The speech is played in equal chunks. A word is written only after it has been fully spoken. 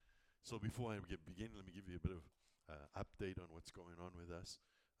So before I begin, let me give you a bit of update on what's going on with us.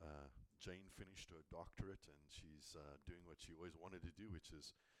 Jane finished her doctorate, and she's doing what she always wanted to do, which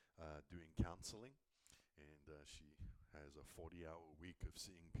is doing counseling. And she has a 40-hour week of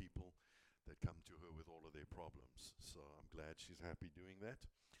seeing people that come to her with all of their problems. So I'm glad she's happy doing that.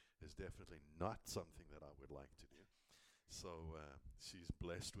 It's definitely not something that I would like to do. So she's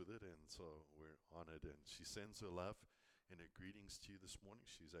blessed with it, and so we're honored. And she sends her love and her greetings to you this morning.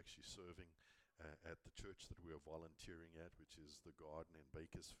 She's actually serving at the church that we are volunteering at, which is the Garden in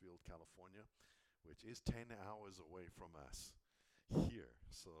Bakersfield, California, which is 10 hours away from us here.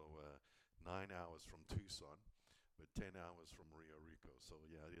 So 9 hours from Tucson, but 10 hours from Rio Rico. So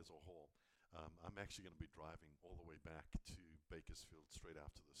yeah, it is a haul. I'm actually going to be driving all the way back to Bakersfield straight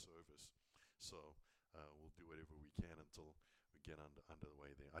after the service. So we'll do whatever we can until we get under the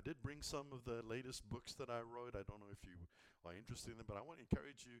way there. I did bring some of the latest books that I wrote. I don't know if you are interested in them, but I want to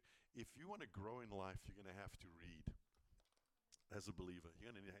encourage you, if you want to grow in life, you're going to have to read. As a believer,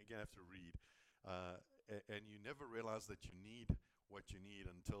 you're going to have to read. And you never realize that you need what you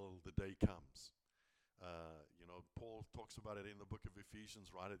need until the day comes. Paul talks about it in the book of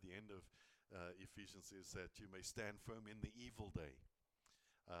Ephesians, right at the end of Ephesians, is that you may stand firm in the evil day.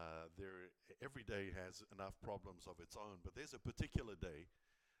 Every day has enough problems of its own, but there's a particular day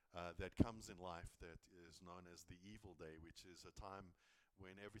that comes in life that is known as the evil day, which is a time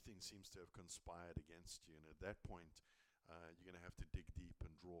when everything seems to have conspired against you. And at that point, you're going to have to dig deep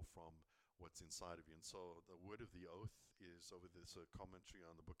and draw from what's inside of you. And so the word of the oath is over this commentary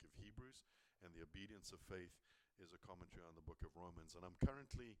on the book of Hebrews, and the obedience of faith is a commentary on the book of Romans. And I'm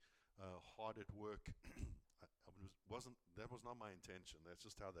currently hard at work. That was not my intention. That's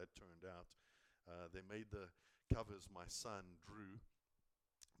just how that turned out. They made the covers. My son Drew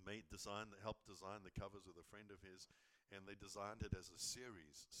helped design the covers with a friend of his, and they designed it as a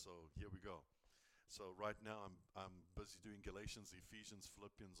series. So here we go. So right now I'm busy doing Galatians, Ephesians,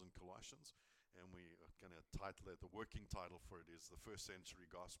 Philippians, and Colossians, and we are going to title it. The working title for it is the First Century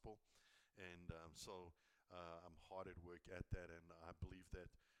Gospel, and so I'm hard at work at that, and I believe that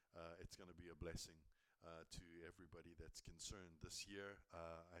it's going to be a blessing to everybody that's concerned. This year,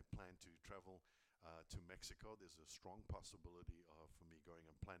 I plan to travel to Mexico. There's a strong possibility for me going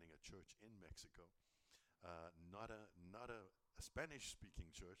and planning a church in Mexico. Not a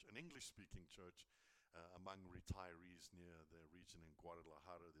Spanish-speaking church, an English-speaking church among retirees near the region in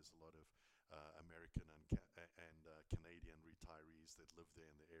Guadalajara. There's a lot of American and Canadian retirees that live there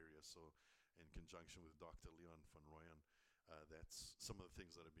in the area. So in conjunction with Dr. Leon van Rooyen, that's some of the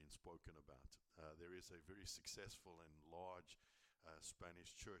things that have been spoken about. There is a very successful and large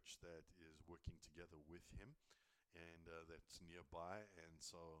Spanish church that is working together with him, and that's nearby. And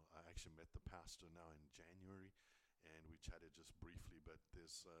so I actually met the pastor now in January, and we chatted just briefly, but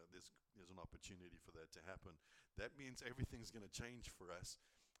there's an opportunity for that to happen. That means everything's going to change for us,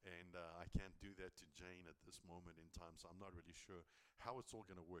 and I can't do that to Jane at this moment in time, so I'm not really sure how it's all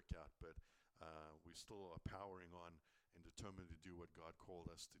going to work out, but we still are powering on and determined to do what God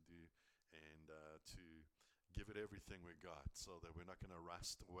called us to do, and to give it everything we got, so that we're not going to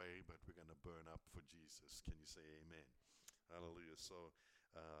rust away, but we're going to burn up for Jesus. Can you say amen? Hallelujah. So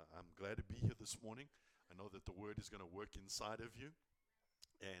I'm glad to be here this morning. I know that the word is going to work inside of you,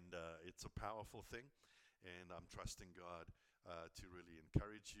 and it's a powerful thing, and I'm trusting God to really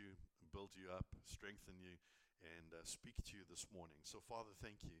encourage you, build you up, strengthen you, and speak to you this morning. So, Father,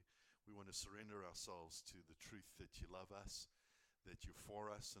 thank you. We want to surrender ourselves to the truth that you love us, that you're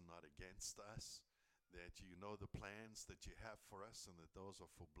for us and not against us, that you know the plans that you have for us, and that those are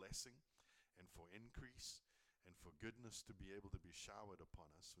for blessing and for increase and for goodness to be able to be showered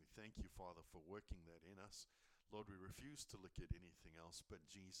upon us. We thank you, Father, for working that in us. Lord, we refuse to look at anything else but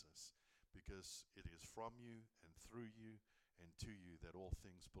Jesus, because it is from you and through you and to you that all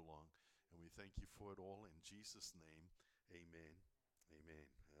things belong. And we thank you for it all in Jesus' name. Amen. Amen.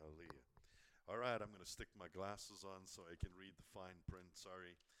 Hallelujah. All right, I'm going to stick my glasses on so I can read the fine print.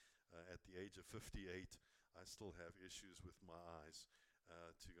 Sorry. At the age of 58, I still have issues with my eyes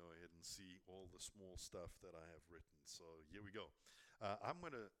to go ahead and see all the small stuff that I have written. So here we go. I'm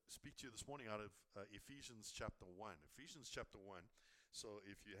going to speak to you this morning out of Ephesians Chapter 1. Ephesians Chapter 1. So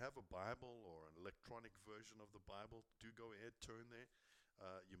if you have a Bible or an electronic version of the Bible, do go ahead, turn there.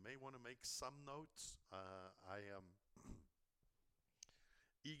 You may want to make some notes. I am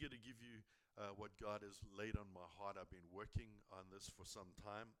eager to give you what God has laid on my heart. I've been working on this for some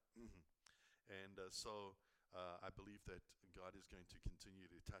time. And so I believe that God is going to continue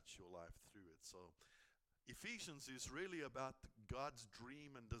to touch your life through it. So Ephesians is really about God's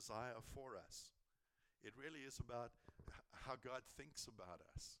dream and desire for us. It really is about how God thinks about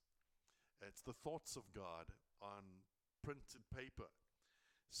us. It's the thoughts of God on printed paper,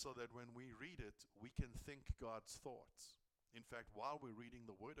 so that when we read it, we can think God's thoughts. In fact, while we're reading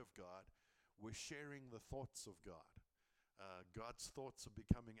the Word of God, we're sharing the thoughts of God. God's thoughts are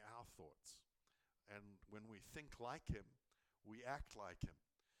becoming our thoughts. And when we think like Him, we act like Him.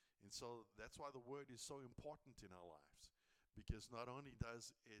 And so that's why the Word is so important in our lives. Because not only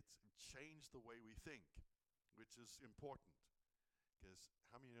does it change the way we think, which is important, because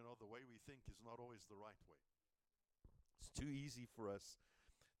how many of you know the way we think is not always the right way? It's too easy for us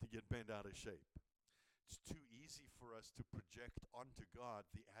to get bent out of shape. It's too easy for us to project onto God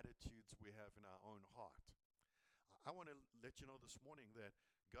the attitudes we have in our own heart. I want to let you know this morning that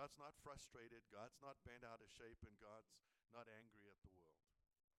God's not frustrated, God's not bent out of shape, and God's not angry at the world.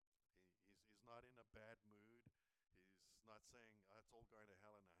 He's not in a bad mood. He's not saying, it's all going to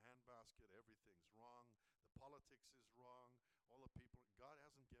hell in a handbasket, everything's wrong, the politics is wrong, all the people. God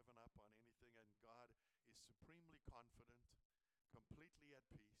hasn't given up on anything, and God is supremely confident, completely at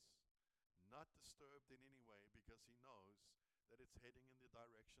peace, not disturbed in any way, because He knows that it's heading in the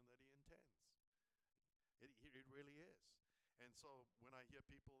direction that He intends. It really is. And so when I hear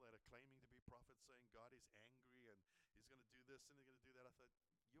people that are claiming to be prophets saying God is angry and He's going to do this and He's going to do that, I thought,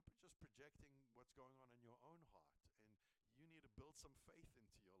 you're just projecting what's going on in your own heart. And you need to build some faith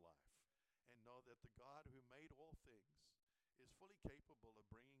into your life and know that the God who made all things is fully capable of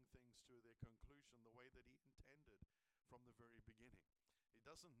bringing things to their conclusion the way that He intended from the very beginning. He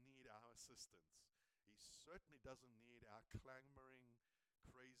doesn't need our assistance. He certainly doesn't need our clamoring,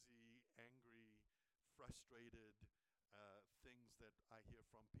 crazy, angry, frustrated things that I hear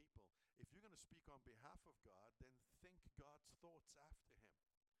from people. If you're going to speak on behalf of God, then think God's thoughts after Him.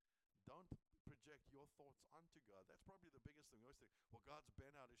 Don't project your thoughts onto God. That's probably the biggest thing. We always think, well, God's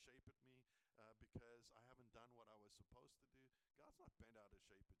bent out of shape at me because I haven't done what I was supposed to do. God's not bent out of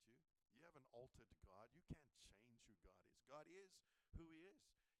shape at you. You haven't altered God. You can't change who God is. God is who He is.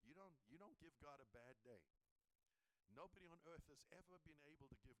 You don't give God a bad day. Nobody on earth has ever been able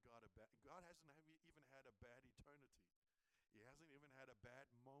to give God a bad. God hasn't even had a bad eternity. He hasn't even had a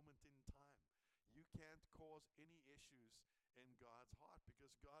bad moment in time. You can't cause any issues in God's heart,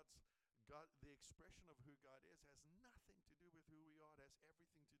 because the expression of who God is has nothing to do with who we are. It has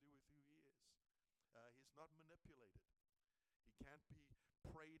everything to do with who He is. He's not manipulated. He can't be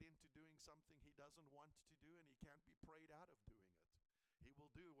prayed into doing something He doesn't want to do, and He can't be prayed out of doing it. He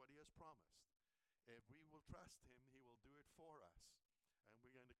will do what He has promised. If we will trust Him, He will do it for us. And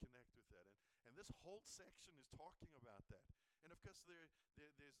we're going to connect with that. And this whole section is talking about that. And of course,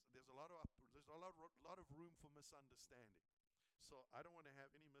 there's a lot of room for misunderstanding. So I don't want to have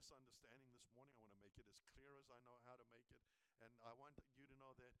any misunderstanding this morning. I want to make it as clear as I know how to make it. And I want you to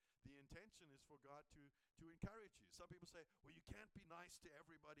know that the intention is for God to encourage you. Some people say, well, you can't be nice to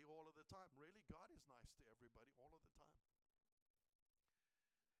everybody all of the time. Really? God is nice to everybody all of the time.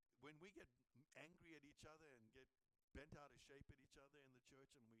 When we get angry at each other and get bent out of shape at each other in the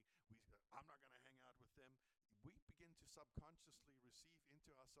church, and I'm not going to hang out with them, we begin to subconsciously receive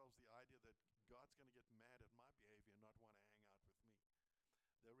into ourselves the idea that God's going to get mad at my behavior and not want to hang out with me.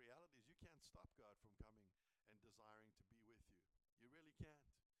 The reality is you can't stop God from coming and desiring to be with you. You really can't.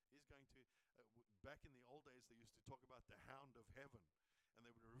 He's going to, back in the old days, they used to talk about the hound of heaven, and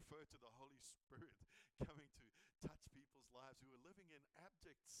they would refer to the Holy Spirit coming to touch people's lives who were living in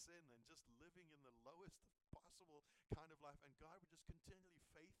abject sin and just living in the lowest possible kind of life. And God would just continually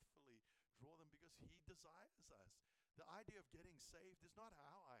faithfully draw them, because He desires us. The idea of getting saved is not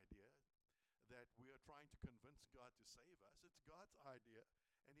our idea, that we are trying to convince God to save us. It's God's idea,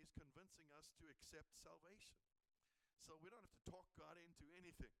 and He's convincing us to accept salvation. So we don't have to talk God into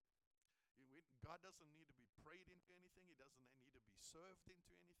anything. God doesn't need to be prayed into anything. He doesn't need to be served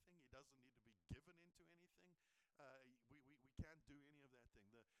into anything. He doesn't need to be given into anything. We can't do any of that thing.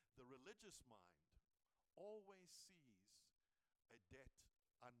 The religious mind always sees a debt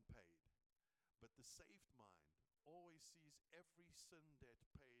unpaid, but the saved mind always sees every sin debt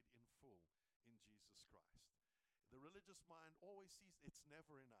paid in full in Jesus Christ. The religious mind always sees it's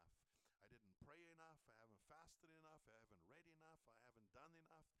never enough. I didn't pray enough, I haven't fasted enough, I haven't read enough, I haven't done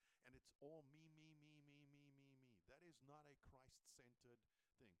enough, and it's all me. That is not a Christ-centered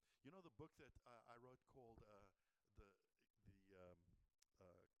thing. You know the book that I wrote called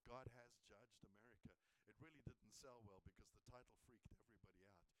God Has Judged America? It really didn't sell well because the title freaked everybody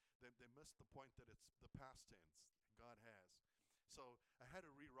out. They missed the point that it's the past tense. God has. So I had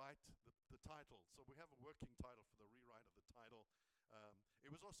to rewrite the title. So we have a working title for the rewrite of the title.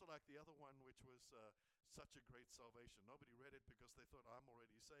 It was also like the other one, which was Such a Great Salvation. Nobody read it because they thought, I'm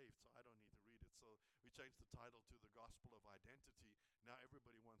already saved, so I don't need to read it. So we changed the title to The Gospel of Identity. Now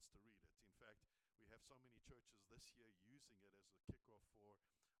everybody wants to read it. In fact, we have so many churches this year using it as a kickoff for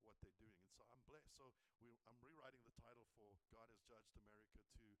what they're doing. And so I'm blessed. So I'm rewriting the title for God Has Judged America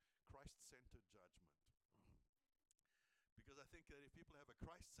to Christ-Centered Judgment. Because I think that if people have a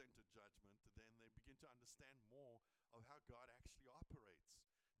Christ-centered judgment, then they begin to understand more of how God actually operates.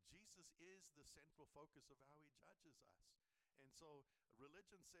 Jesus is the central focus of how he judges us. And so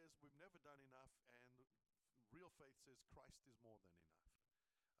religion says we've never done enough, and real faith says Christ is more than enough.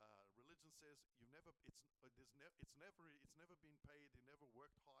 Religion says it's never been paid. You never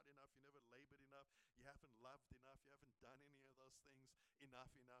worked hard enough. You never labored enough. You haven't loved enough. You haven't done any of those things enough.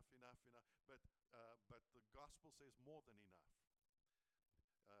 But the gospel says more than enough.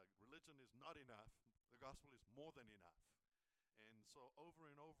 Religion is not enough. The gospel is more than enough. And so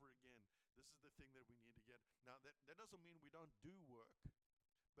over and over again, this is the thing that we need to get. Now that doesn't mean we don't do work.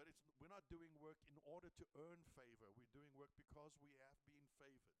 But we're not doing work in order to earn favor. We're doing work because we have been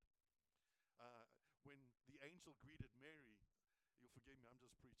favored. When the angel greeted Mary, you'll forgive me, I'm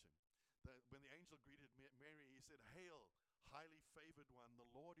just preaching. When the angel greeted Mary, he said, "Hail, highly favored one, the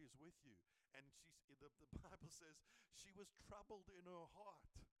Lord is with you." And the Bible says she was troubled in her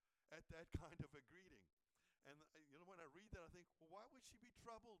heart at that kind of a greeting. And when I read that, I think, well, why would she be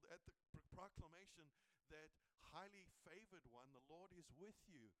troubled at the proclamation that highly favored one, the Lord is with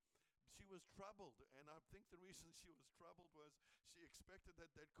you? She was troubled, and I think the reason she was troubled was she expected that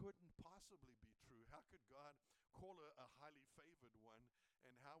couldn't possibly be true. How could God call her a highly favored one,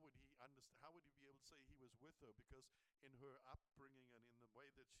 and how would he be able to say he was with her? Because in her upbringing and in the way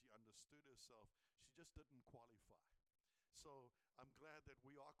that she understood herself, she just didn't qualify. So I'm glad that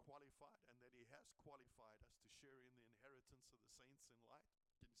we are qualified and that he has qualified us to share in the inheritance of the saints in light.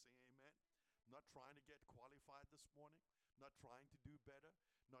 Can you say amen? Not trying to get qualified this morning, not trying to do better,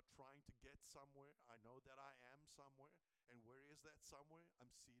 not trying to get somewhere. I know that I am somewhere. And where is that somewhere?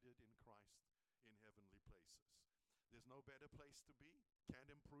 I'm seated in Christ in heavenly places. There's no better place to be. Can't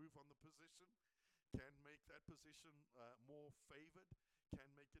improve on the position. Can't make that position more favored.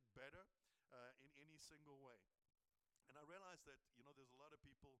 Can't make it better in any single way. And I realize that, there's a lot of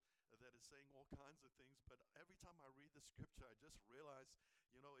people that are saying all kinds of things, but every time I read the scripture, I just realize,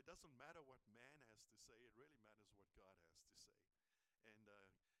 it doesn't matter what man has to say. It really matters what God has to say. And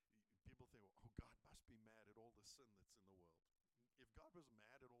people think, oh, God must be mad at all the sin that's in the world. If God was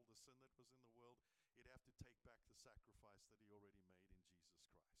mad at all the sin that was in the world, he'd have to take back the sacrifice that he already made in Jesus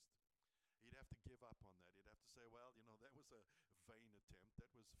Christ. He'd have to give up on that. He'd have to say, well, that was a vain attempt.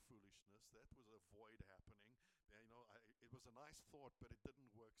 That was foolishness. That was a void happening. It was a nice thought, but it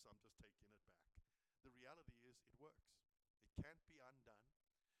didn't work, so I'm just taking it back. The reality is it works. It can't be undone.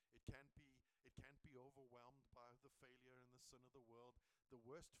 It can't be overwhelmed by the failure and the sin of the world. The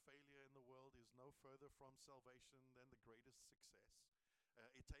worst failure in the world is no further from salvation than the greatest success.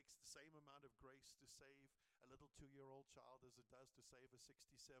 It takes the same amount of grace to save a little 2-year-old child as it does to save a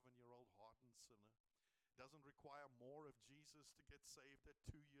 67-year-old hardened sinner. It doesn't require more of Jesus to get saved at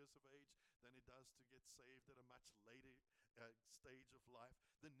 2 years of age than it does to get saved at a much later stage of life.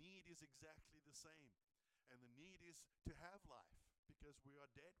 The need is exactly the same. And the need is to have life because we are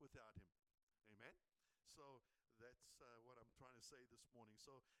dead without him. Amen? So that's what I'm trying to say this morning.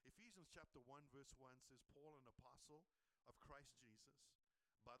 So Ephesians Chapter 1 verse 1 says, Paul, an apostle of Christ Jesus,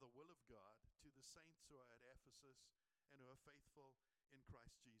 by the will of God, to the saints who are at Ephesus and who are faithful in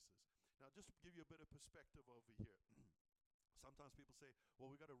Christ Jesus. Now, just to give you a bit of perspective over here. Sometimes people say,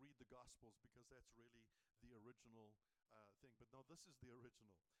 well, we've got to read the Gospels because that's really the original thing. But no, this is the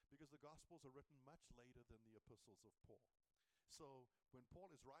original because the Gospels are written much later than the epistles of Paul. So when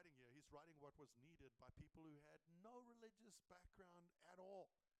Paul is writing here, he's writing what was needed by people who had no religious background at all.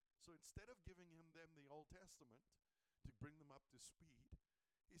 So instead of giving them the Old Testament to bring them up to speed,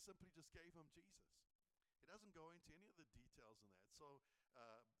 he simply just gave them Jesus. He doesn't go into any of the details in that. So,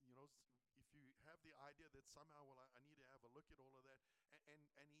 if you have the idea that somehow, well, I need to have a look at all of that, and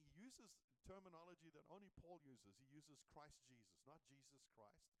he uses terminology that only Paul uses. He uses Christ Jesus, not Jesus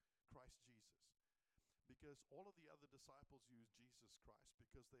Christ, Christ Jesus. Because all of the other disciples used Jesus Christ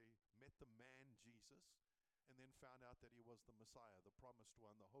because they met the man Jesus and then found out that he was the Messiah, the promised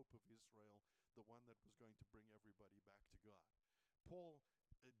one, the hope of Israel, the one that was going to bring everybody back to God. Paul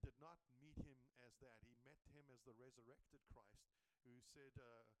did not meet him as that. He met him as the resurrected Christ who said,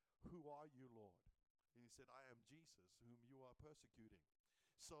 who are you, Lord? And he said, I am Jesus, whom you are persecuting.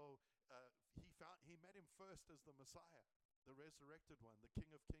 So he met him first as the Messiah, the resurrected one, the King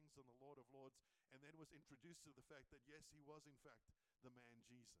of Kings and the Lord of Lords, and then was introduced to the fact that, yes, he was in fact the man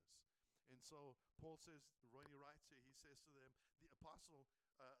Jesus. And so Paul says, when he writes here, he says to them, an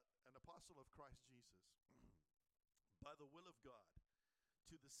apostle of Christ Jesus, by the will of God,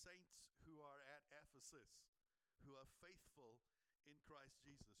 to the saints who are at Ephesus, who are faithful in Christ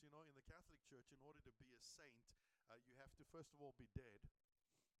Jesus. You know, in the Catholic Church, in order to be a saint, you have to first of all be dead.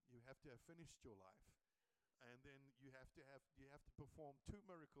 You have to have finished your life, and then you have to perform 2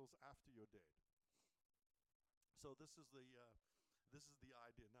 miracles after you're dead. So this is the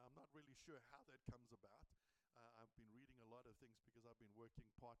idea. Now, I'm not really sure how that comes about. I've been reading a lot of things because I've been working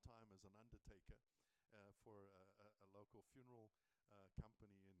part-time as an undertaker for a local funeral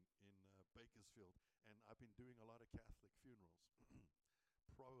company in Bakersfield, and I've been doing a lot of Catholic funerals.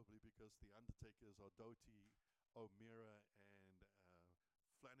 Probably because the undertakers are Doty, O'Meara, and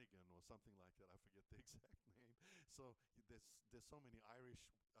Flanagan or something like that. I forget the exact name. So there's so many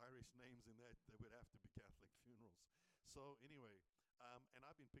Irish names in that would have to be Catholic funerals. So anyway, and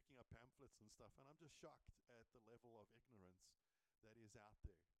I've been picking up pamphlets and stuff, and I'm just shocked at the level of ignorance that is out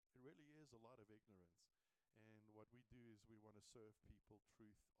there. It really is a lot of ignorance. And what we do is we want to serve people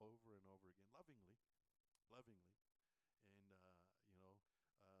truth over and over again, lovingly. And,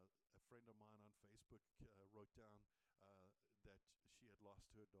 a friend of mine on Facebook wrote down that she had lost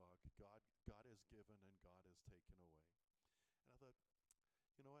her dog. God has given and God has taken away. And I thought,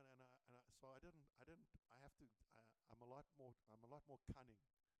 you know what? I'm a lot more cunning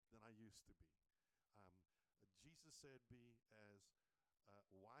than I used to be. Jesus said, "Be as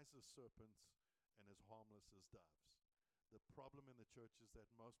wise as serpents and as harmless as doves." The problem in the church is that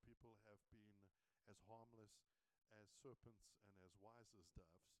most people have been as harmless as serpents and as wise as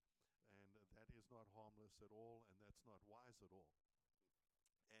doves, and that is not harmless at all, and that's not wise at all.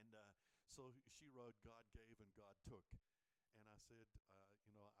 And so she wrote, "God gave and God took." And I said,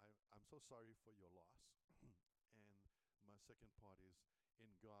 I'm so sorry for your loss. And my second part is,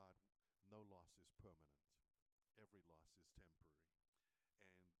 in God, no loss is permanent. Every loss is temporary.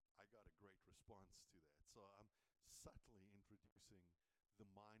 And I got a great response to that. So I'm subtly introducing the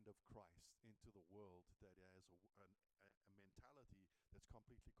mind of Christ into the world that has a mentality that's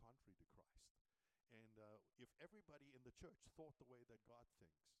completely contrary to Christ. And if everybody in the church thought the way that God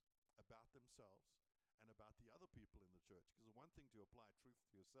thinks about themselves and about the other people in the church, because one thing to apply truth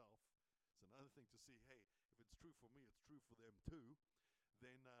to yourself, it's another thing to see, hey, if it's true for me, it's true for them too,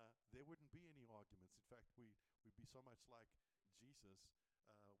 then there wouldn't be any arguments. In fact, we'd be so much like Jesus.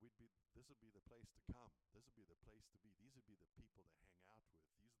 This would be the place to come. This would be the place to be. These would be the people to hang out with.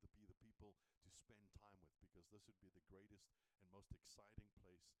 These would be the people to spend time with, because this would be the greatest and most exciting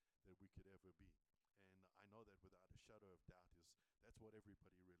place that we could ever be. And I know that without a shadow of doubt that's what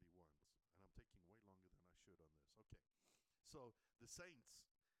everybody really wants. And I'm taking way longer than I should on this. Okay. So the saints,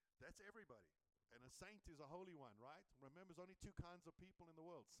 that's everybody. And a saint is a holy one, right? Remember, there's only 2 kinds of people in the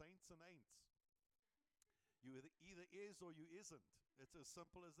world, saints and ain'ts. You either is or you isn't. It's as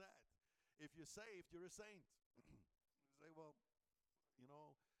simple as that. If you're saved, you're a saint. You say, well,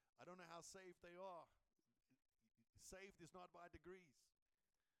 I don't know how saved they are. Saved is not by degrees.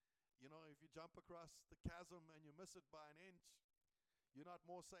 If you jump across the chasm and you miss it by an inch, you're not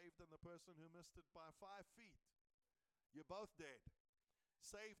more saved than the person who missed it by 5 feet. You're both dead.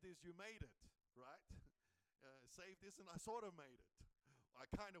 Saved is you made it, right? Saved isn't I sort of made it. I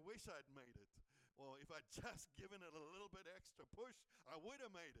kind of wish I'd made it. Or if I'd just given it a little bit extra push, I would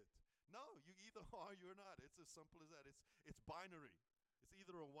have made it. No, you either are or you're not. It's as simple as that. It's binary. It's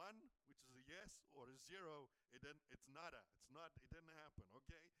either a 1, which is a yes, or a 0. It's nada. It didn't happen,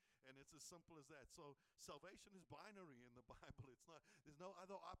 okay? And it's as simple as that. So salvation is binary in the Bible. There's no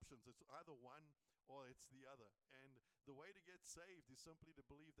other options. It's either one or it's the other. And the way to get saved is simply to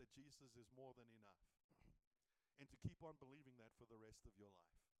believe that Jesus is more than enough. And to keep on believing that for the rest of your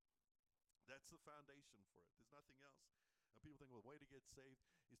life. That's the foundation for it. There's nothing else. And people think, well, the way to get saved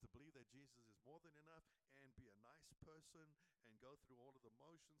is to believe that Jesus is more than enough and be a nice person and go through all of the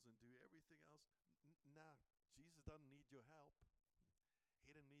motions and do everything else. Nah, Jesus doesn't need your help.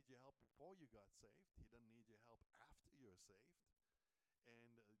 He didn't need your help before you got saved. He doesn't need your help after you're saved.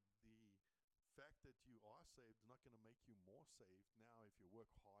 And the fact that you are saved is not going to make you more saved now if you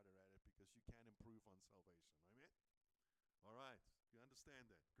work harder at it, because you can't improve on salvation. Amen? All right. You understand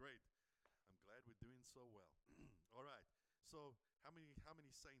that? Great. I'm glad we're doing so well. All right. So how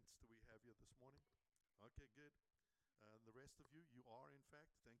many saints do we have here this morning? Okay, good. The rest of you are, in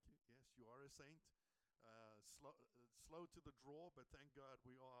fact, thank you. Yes, you are a saint. Slow to the draw, but thank God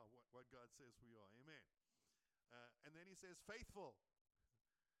we are what God says we are. Amen. And then he says faithful.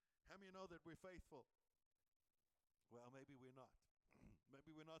 How many know that we're faithful? Well, maybe we're not.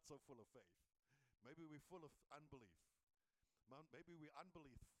 Maybe we're not so full of faith. Maybe we're full of unbelief. Maybe we're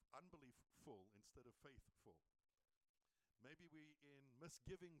unbelief-full instead of faithful. Maybe we're in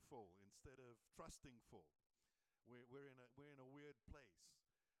misgiving-full instead of trusting-full. We're in a weird place.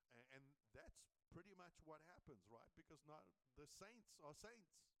 watch what happens, right? Because not the saints are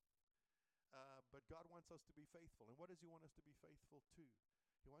saints. But God wants us to be faithful. And what does he want us to be faithful to?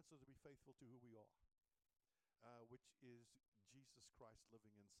 He wants us to be faithful to who we are, which is Jesus Christ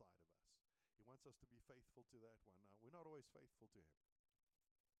living inside of us. He wants us to be faithful to that one. Now, we're not always faithful to him.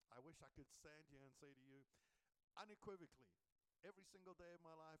 I wish I could stand here and say to you, unequivocally, every single day of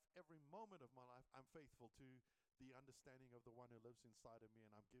my life, every moment of my life, I'm faithful to the understanding of the one who lives inside of me,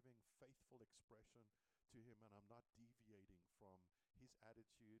 and I'm giving faithful expression to him, and I'm not deviating from his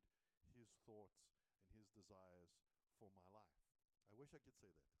attitude, his thoughts, and his desires for my life. I wish I could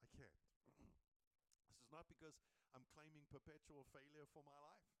say that. I can't. This is not because I'm claiming perpetual failure for my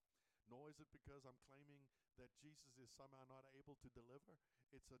life, nor is it because I'm claiming that Jesus is somehow not able to deliver.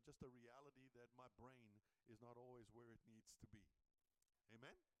 It's just a reality that my brain is not always where it needs to be.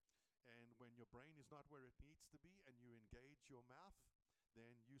 Amen? And when your brain is not where it needs to be and you engage your mouth,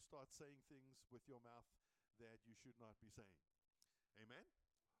 then you start saying things with your mouth that you should not be saying. Amen?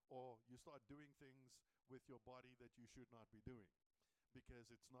 Or you start doing things with your body that you should not be doing, because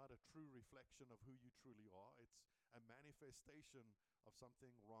it's not a true reflection of who you truly are. It's a manifestation of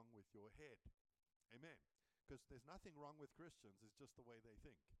something wrong with your head. Amen? Because there's nothing wrong with Christians. It's just the way they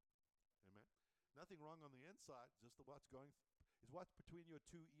think. Amen? Nothing wrong on the inside, just what's what's between your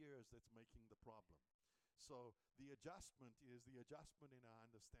two ears that's making the problem. So the adjustment is the adjustment in our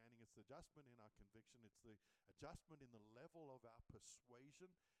understanding. It's the adjustment in our conviction. It's the adjustment in the level of our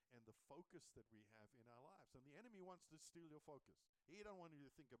persuasion and the focus that we have in our lives. And the enemy wants to steal your focus. He don't want you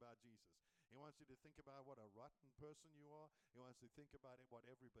to think about Jesus. He wants you to think about what a rotten person you are. He wants you to think about what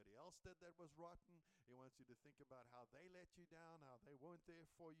everybody else did that was rotten. He wants you to think about how they let you down, how they weren't there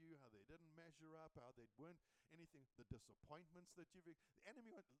for you, how they didn't measure up, how they weren't anything, the disappointments that the enemy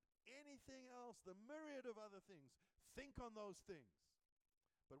wants, anything else, the myriad of other things. Think on those things.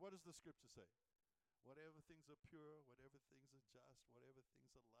 But what does the scripture say? Whatever things are pure, whatever things are just, whatever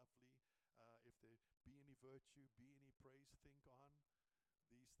things are lovely, if there be any virtue, be any praise, think on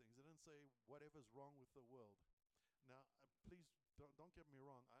these things. It didn't say whatever's wrong with the world. Now, please don't get me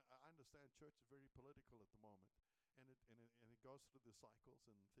wrong. I understand church is very political at the moment, and it goes through the cycles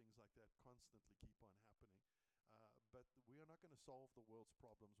and things like that constantly keep on happening. But we are not going to solve the world's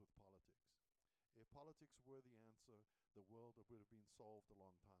problems with politics. If politics were the answer, the world would have been solved a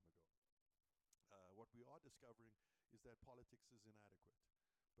long time ago. What we are discovering is that politics is inadequate.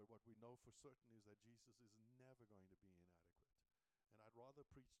 But what we know for certain is that Jesus is never going to be inadequate. And I'd rather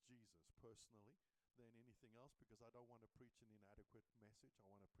preach Jesus personally than anything else, because I don't want to preach an inadequate message. I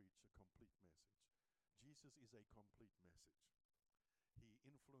want to preach a complete message. Jesus is a complete message. He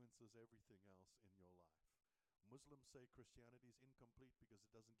influences everything else in your life. Muslims say Christianity is incomplete because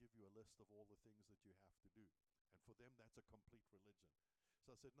it doesn't give you a list of all the things that you have to do. And for them, that's a complete religion.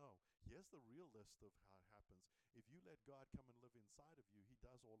 So I said, no, here's the real list of how it happens. If you let God come and live inside of you, he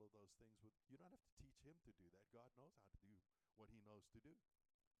does all of those things. You don't have to teach him to do that. God knows how to do what he knows to do.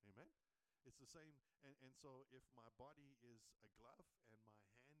 Amen? It's the same. And so if my body is a glove and my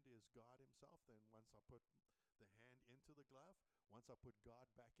hand is God himself, then once I put the hand into the glove, once I put God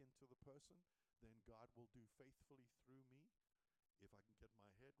back into the person, then God will do faithfully through me. If I can get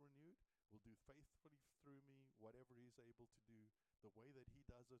my head renewed, will do faithfully through me whatever he's able to do, the way that he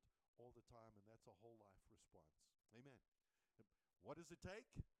does it all the time, and that's a whole life response. Amen. What does it take?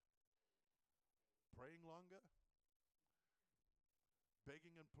 Praying longer,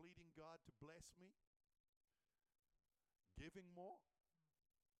 begging and pleading God to bless me, giving more.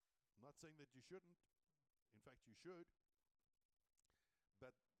 I'm not saying that you shouldn't. In fact, you should.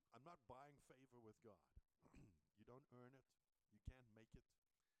 But I'm not buying favor with God. You don't earn it. You can't make it.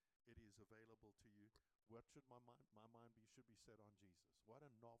 It is available to you. What should my mind be? Should be set on Jesus. What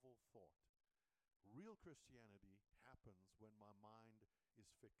a novel thought. Real Christianity happens when my mind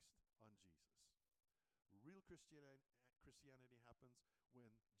is fixed on Jesus. Real Christianity happens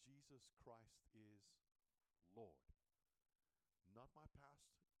when Jesus Christ is Lord. Not my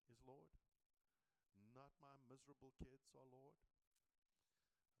past is Lord. Not my miserable kids are Lord.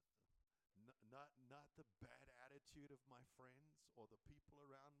 Not the bad attitude of my friends or the people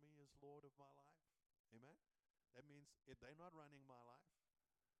around me is Lord of my life. Amen? That means they're not running my life.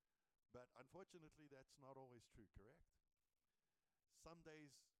 But unfortunately, that's not always true, correct? Some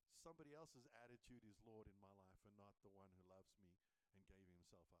days, somebody else's attitude is Lord in my life and not the one who loves me and gave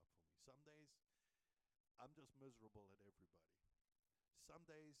himself up for me. Some days, I'm just miserable at everybody. Some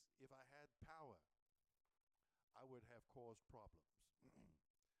days, if I had power, I would have caused problems.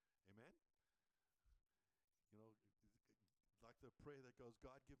 Amen? You know, like the prayer that goes,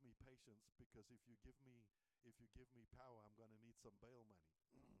 God, give me patience, because if you give me power, I'm going to need some bail money.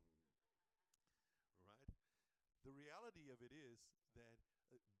 Right? reality of it is that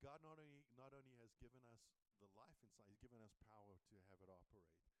God not only has given us the life inside, He's given us power to have it operate.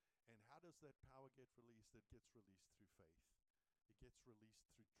 And how does that power get released? It gets released through faith. It gets released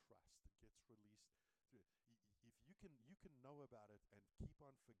through trust. It gets released through. If you can know about it and keep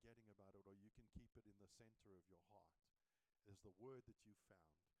on forgetting about it, or you can keep it in the center of your heart as the word that you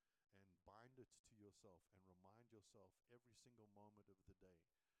found, and bind it to yourself and remind yourself every single moment of the day.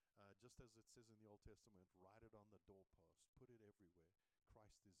 Just as it says in the Old Testament, write it on the doorpost, put it everywhere.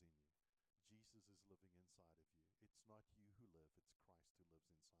 Christ is in you. Jesus is living inside of you. It's not you who live, it's Christ who lives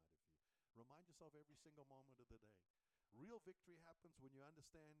inside of you. Remind yourself every single moment of the day. Real victory happens when you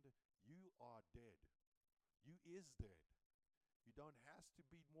understand you are dead. You is dead. You don't have to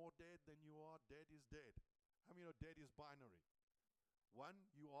be more dead than you are. Dead is dead. How many know dead is binary? 1,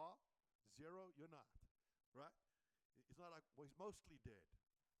 you are. 0, you're not. Right? It's not like, well, he's mostly dead.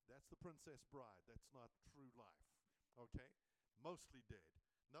 That's the Princess Bride. That's not true life. Okay? Mostly dead.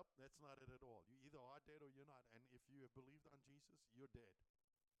 Nope, that's not it at all. You either are dead or you're not. And if you have believed on Jesus, you're dead.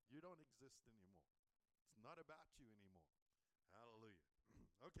 You don't exist anymore. It's not about you anymore. Hallelujah.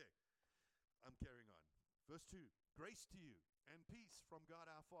 Okay, I'm carrying on. Verse 2, grace to you and peace from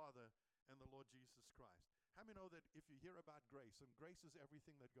God our Father and the Lord Jesus Christ. How many know that if you hear about grace, and grace is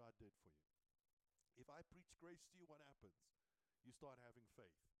everything that God did for you. If I preach grace to you, what happens? You start having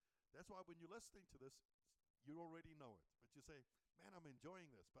faith. That's why when you're listening to this, you already know it. But you say, man, I'm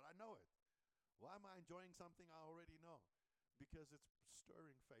enjoying this, but I know it. Why am I enjoying something I already know? Because it's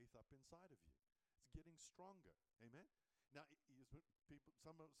stirring faith up inside of you. It's getting stronger. Amen? Now,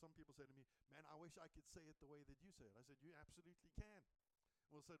 some people say to me, man, I wish I could say it the way that you say it. I said, you absolutely can.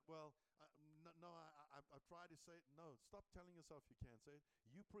 Well, said, well, I've tried to say it. No, stop telling yourself you can't say it.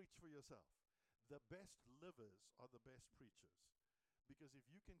 You preach for yourself. The best livers are the best preachers. Because if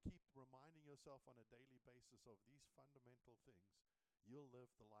you can keep reminding yourself on a daily basis of these fundamental things, you'll live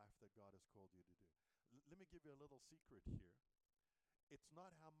the life that God has called you to do. Let me give you a little secret here. It's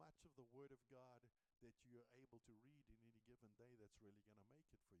not how much of the Word of God that you're able to read in any given day that's really going to make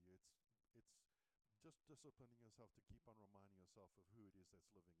it for you. It's just disciplining yourself to keep on reminding yourself of who it is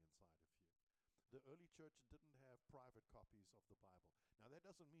that's living inside of you. The early church didn't have private copies of the Bible. Now, that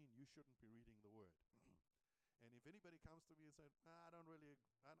doesn't mean you shouldn't be reading the Word. And if anybody comes to me and says, I don't really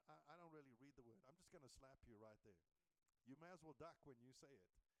read the Word, I'm just going to slap you right there. You may as well duck when you say it,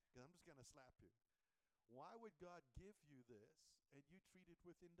 because I'm just going to slap you. Why would God give you this and you treat it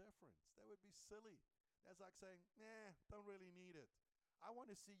with indifference? That would be silly. That's like saying, don't really need it. I want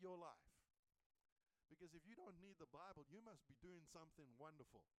to see your life. Because if you don't need the Bible, you must be doing something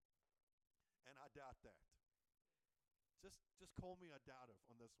wonderful. And I doubt that. Just call me a doubter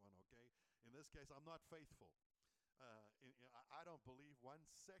on this one, okay? In this case, I'm not faithful. I don't believe 1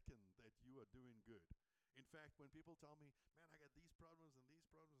 second that you are doing good. In fact, when people tell me, man, I got these problems and these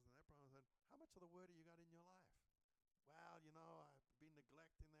problems and that problem, and how much of the Word have you got in your life? Well, I've been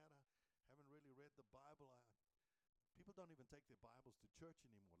neglecting that. I haven't really read the Bible. People don't even take their Bibles to church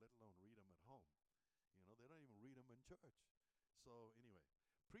anymore, let alone read them at home. They don't even read them in church. So anyway,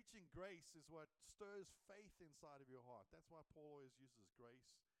 preaching grace is what stirs faith inside of your heart. That's why Paul always uses grace,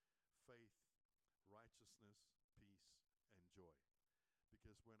 faith, righteousness, peace, and joy.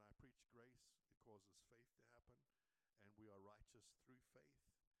 Because when I preach grace, it causes faith to happen, and we are righteous through faith,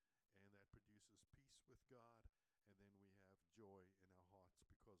 and that produces peace with God, and then we have joy in our hearts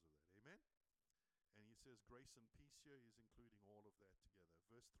because of that. Amen? And he says grace and peace here. He's including all of that together.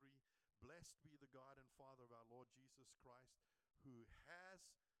 Verse 3, blessed be the God and Father of our Lord Jesus Christ, who has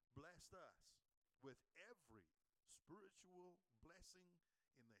blessed us with every spiritual blessing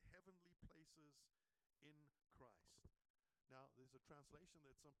in the heavenly places in Christ. Now, there's a translation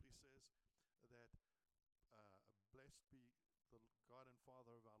that simply says that blessed be the God and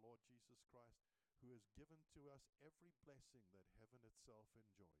Father of our Lord Jesus Christ, who has given to us every blessing that heaven itself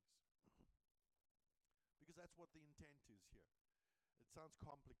enjoys. Because that's what the intent is here. It sounds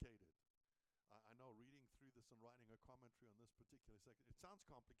complicated. I know reading through this and writing a commentary on this particular section, it sounds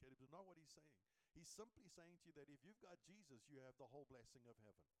complicated, but not what he's saying. He's simply saying to you that if you've got Jesus, you have the whole blessing of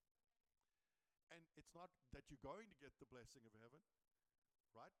heaven. And it's not that you're going to get the blessing of heaven,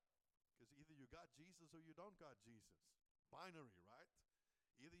 right? Because either you got Jesus or you don't got Jesus. Binary, right?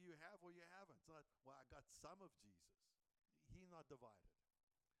 Either you have or you haven't. It's not, well, I got some of Jesus. He's not divided.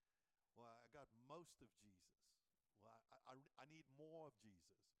 Well, I got most of Jesus. Well, I need more of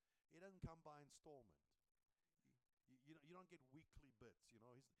Jesus. It doesn't come by installment. You don't get weekly bits.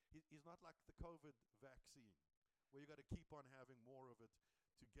 He's not like the COVID vaccine, where you got to keep on having more of it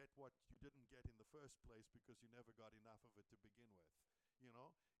to get what you didn't get in the first place because you never got enough of it to begin with.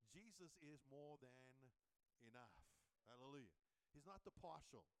 Jesus is more than enough. Hallelujah. He's not the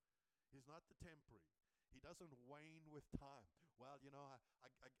partial. He's not the temporary. He doesn't wane with time. Well, I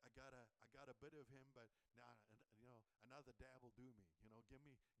got a bit of him, but now, another dab will do me. Give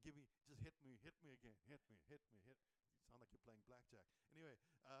me, just hit me again, hit me. You sound like you're playing blackjack. Anyway,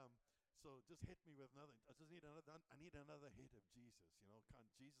 so just hit me with another. I need another hit of Jesus.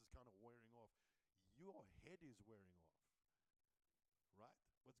 Jesus kind of wearing off. Your head is wearing off, right?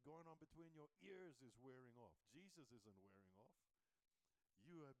 What's going on between your ears is wearing off. Jesus isn't wearing off.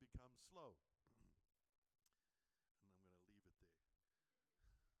 You have become slow. And I'm going to leave it there.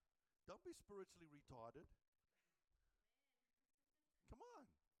 Don't be spiritually retarded. Come on.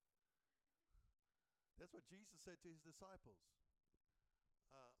 That's what Jesus said to his disciples.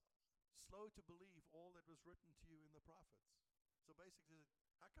 Slow to believe all that was written to you in the prophets. So basically,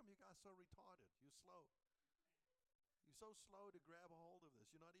 how come you guys so retarded? You're slow. You're so slow to grab a hold of this.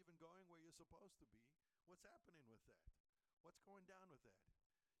 You're not even going where you're supposed to be. What's happening with that? What's going down with that?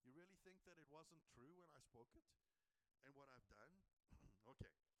 You really think that it wasn't true when I spoke it and what I've done?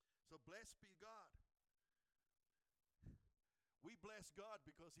 Okay. So blessed be God. We bless God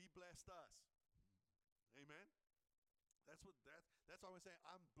because he blessed us. Amen. That's why we say,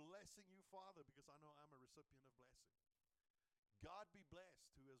 I'm blessing you, Father, because I know I'm a recipient of blessing. God be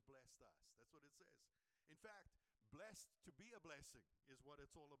blessed who has blessed us. That's what it says. In fact, blessed to be a blessing is what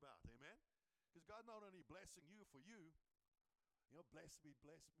it's all about. Amen? Because God not only blessing you for you, bless me,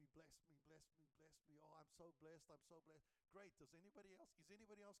 bless me, bless me, bless me, bless me. Oh, I'm so blessed, I'm so blessed. Great. Is anybody else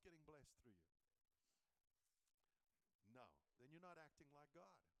getting blessed through you? No. Then you're not acting like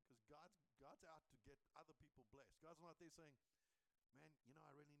God. Because God's out to get other people blessed. God's not there saying, man,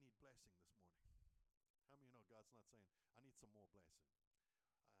 I really need blessing this morning. How many God's not saying, I need some more blessing.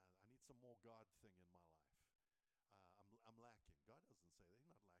 I need some more God thing in my life. I'm lacking. God doesn't say that.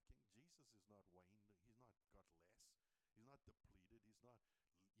 He's not lacking. Jesus is not waned. He's not got less. He's not depleted.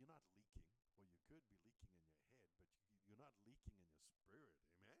 You're not leaking. Well, you could be leaking in your head, but you're not leaking in your spirit.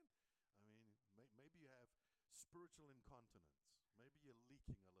 Amen? I mean, maybe you have spiritual incontinence. Maybe you're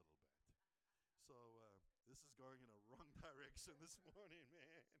leaking a little bit. So this is going in a wrong direction this morning,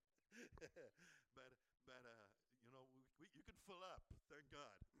 man. but you can fill up. Thank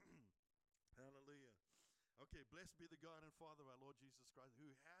God. Hallelujah. Okay, blessed be the God and Father of our Lord Jesus Christ, who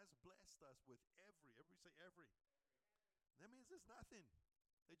has blessed us with every say every. That means there's nothing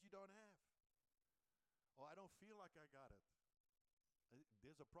that you don't have. Oh, I don't feel like I got it.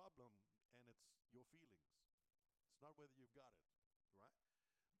 There's a problem, and it's your feelings. It's not whether you've got it, right?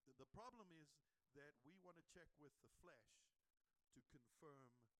 The problem is that we want to check with the flesh to confirm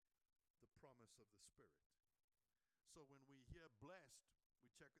the promise of the Spirit. So when we hear blessed,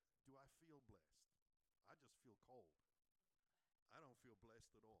 we check, do I feel blessed? I just feel cold. I don't feel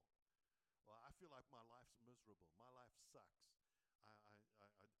blessed at all. Well, I feel like my life's miserable. My life sucks. I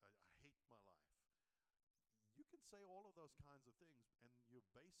hate my life. You can say all of those kinds of things, and you're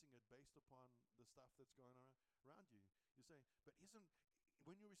basing it based upon the stuff that's going on around you. You say, but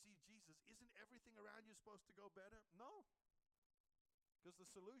when you receive Jesus, isn't everything around you supposed to go better? No. Because the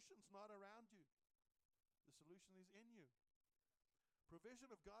solution's not around you. The solution is in you. Provision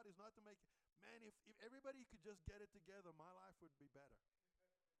of God is not to make, man, if everybody could just get it together, my life would be better.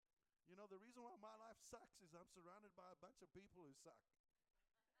 The reason why my life sucks is I'm surrounded by a bunch of people who suck.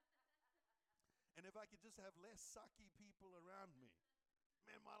 And if I could just have less sucky people around me,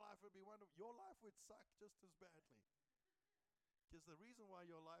 man, my life would be wonderful. Your life would suck just as badly. Because the reason why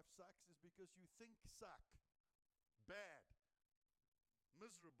your life sucks is because you think suck, bad,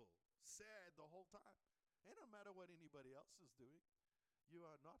 miserable, sad the whole time. It don't matter what anybody else is doing.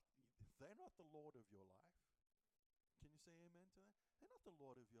 They're not the Lord of your life. Can you say amen to that? They're not the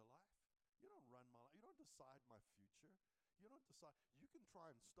Lord of your life. You don't run my life. You don't decide my future. You don't decide. You can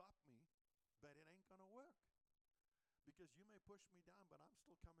try and stop me, but it ain't going to work. Because you may push me down, but I'm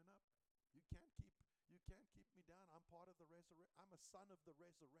still coming up. You can't keep me down. I'm part of the resurrection. I'm a son of the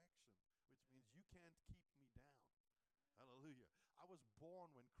resurrection, which means you can't keep me down. Hallelujah. I was born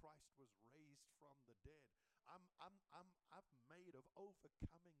when Christ was raised from the dead. I'm made of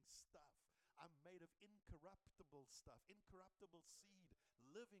overcoming stuff. I'm made of incorruptible stuff, incorruptible seed,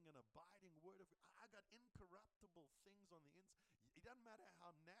 living and abiding word of God. I got incorruptible things on the inside. It doesn't matter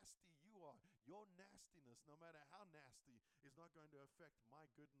how nasty you are. Your nastiness, no matter how nasty, is not going to affect my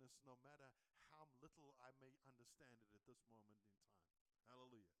goodness, no matter how little I may understand it at this moment in time.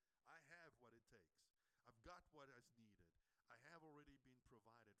 Hallelujah. I have what it takes. I've got what is needed. I have already been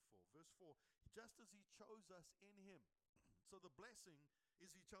provided for. Verse 4, just as he chose us in him. So the blessing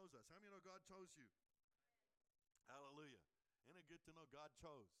is he chose us. How many know God chose you? Yes. Hallelujah. Isn't it good to know God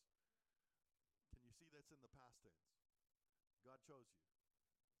chose? Can you see that's in the past tense? God chose you.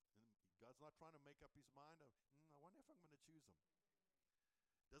 And God's not trying to make up his mind of, I wonder if I'm going to choose him.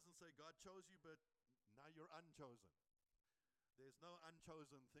 Doesn't say God chose you, but now you're unchosen. There's no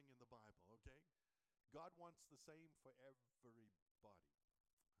unchosen thing in the Bible, okay? God wants the same for everybody.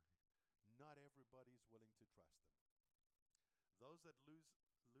 Not everybody's willing to trust him. Those that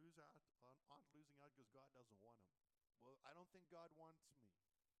lose out aren't losing out because God doesn't want them. Well, I don't think God wants me.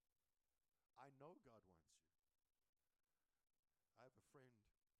 I know God wants you. I have a friend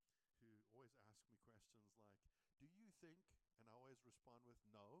who always asks me questions like, do you think? And I always respond with,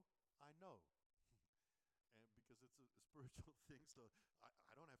 no, I know. And because it's a spiritual thing, so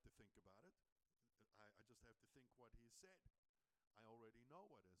I don't have to think about it. I just have to think what he said. I already know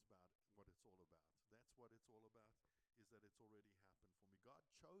what it's all about. That's what it's all about, is that it's already happened for me. God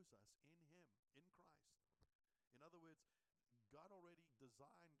chose us in him, in Christ. In other words, God already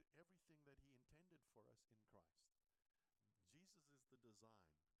designed everything that he intended for us in Christ. Jesus is the design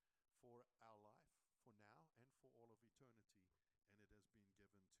for our life, for now and for all of eternity, and it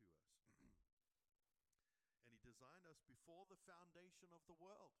has been given to us. And he designed us before the foundation of the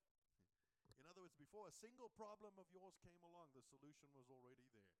world. In other words, before a single problem of yours came along, the solution was already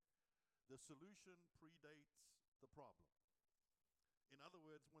there. The solution predates the problem. In other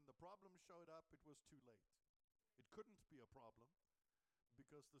words, when the problem showed up, it was too late. It couldn't be a problem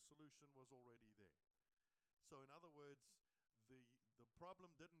because the solution was already there. So in other words, the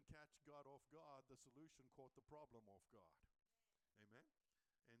problem didn't catch God off guard. The solution caught the problem off guard. Amen?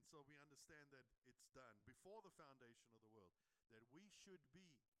 And so we understand that it's done before the foundation of the world, that we should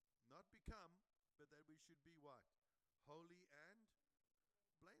be, not become, but that we should be what? Holy and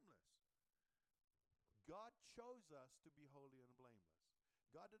blameless. God chose us to be holy and blameless.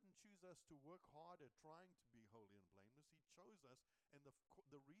 God didn't choose us to work hard at trying to be holy and blameless. He chose us, and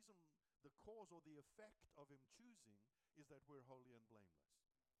the reason, the cause or the effect of him choosing is that we're holy and blameless.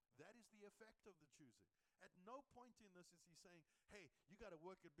 That is the effect of the choosing. At no point in this is he saying, hey, you got to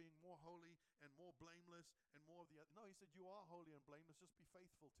work at being more holy and more blameless and more of the other. No, he said, you are holy and blameless. Just be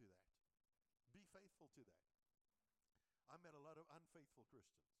faithful to that. Be faithful to that. I met a lot of unfaithful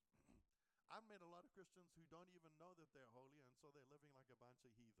Christians. I've met a lot of Christians who don't even know that they're holy, and so they're living like a bunch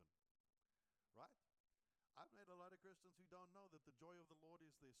of heathen. Right? I've met a lot of Christians who don't know that the joy of the Lord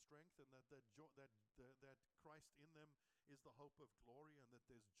is their strength, and that that Christ in them is the hope of glory, and that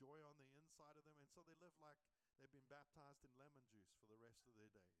there's joy on the inside of them, and so they live like they've been baptized in lemon juice for the rest of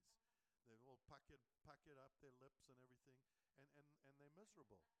their days. They're all puck it up their lips and everything, and they're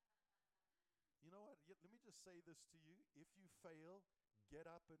miserable. You know what? Let me just say this to you. If you fail, get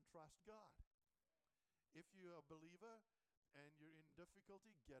up and trust God. If you're a believer and you're in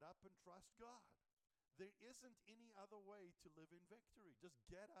difficulty, get up and trust God. There isn't any other way to live in victory. Just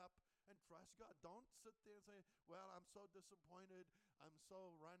get up and trust God. Don't sit there and say, well, I'm so disappointed. I'm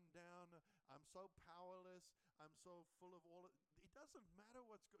so run down. I'm so powerless. I'm so full of all. It doesn't matter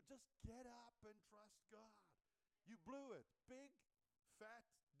what's going on. Just get up and trust God. You blew it. Big, fat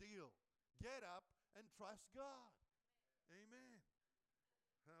deal. Get up and trust God. Amen.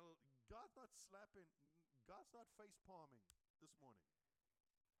 God's not slapping, God's not face palming this morning.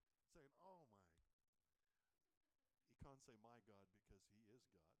 Saying, oh my. He can't say my God because he is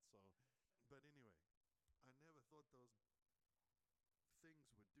God. So, but anyway, I never thought those things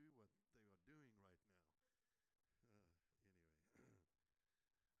would do what they are doing right now. Anyway,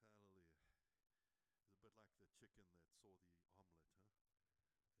 hallelujah. It's a bit like the chicken that saw the omelet, huh?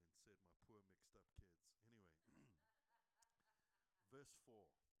 And said, my poor mixed up kids. Anyway, verse 4.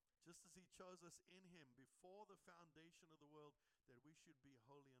 Just as he chose us in him before the foundation of the world, that we should be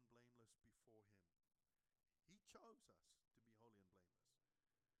holy and blameless before him. He chose us to be holy and blameless.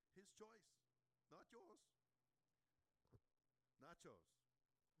 His choice, not yours. Not yours,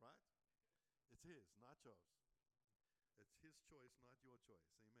 right? It's his, not yours. It's his choice, not your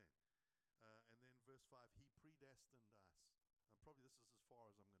choice. Amen. And then verse 5, he predestined us. Probably this is as far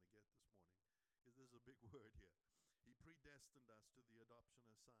as I'm going to get this morning. There's a big word here. He predestined us to the adoption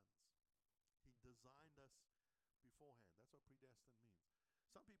as sons. He designed us beforehand. That's what predestined means.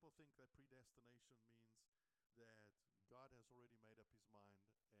 Some people think that predestination means that God has already made up his mind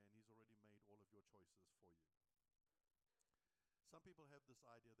and he's already made all of your choices for you. Some people have this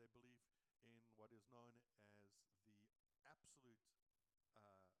idea. They believe in what is known as the absolute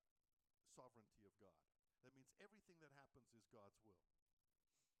sovereignty of God. That means everything that happens is God's will,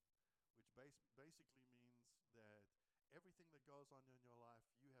 which basically means that everything that goes on in your life,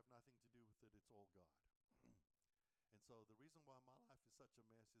 you have nothing to do with it. It's all God. And so the reason why my life is such a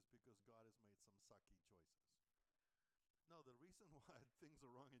mess is because God has made some sucky choices. No, the reason why things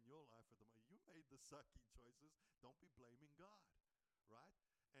are wrong in your life at the moment, you made the sucky choices, don't be blaming God, right?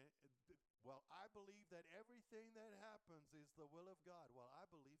 Well, I believe that everything that happens is the will of God. Well, I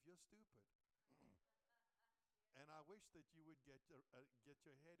believe you're stupid. And I wish that you would get your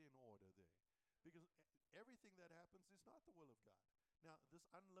head in order there. Because everything that happens is not the will of God. Now, this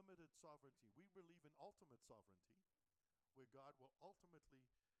unlimited sovereignty, we believe in ultimate sovereignty, where God will ultimately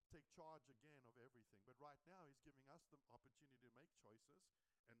take charge again of everything. But right now, He's giving us the opportunity to make choices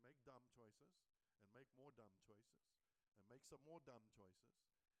and make dumb choices and make more dumb choices and make some more dumb choices.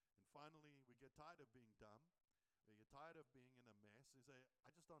 And finally, we get tired of being dumb. We get tired of being in a mess. We say,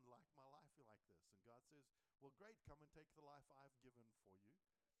 I just don't like my life like this. And God says, well, great, come and take the life I've given for you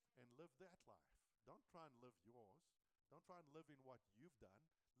and live that life. Don't try and live yours. Don't try and live in what you've done.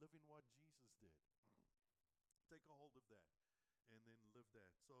 Live in what Jesus did. Take a hold of that and then live that.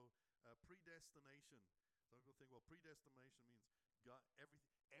 So predestination. Some people think, well, predestination means God,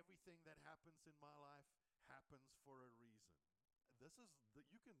 everything that happens in my life happens for a reason.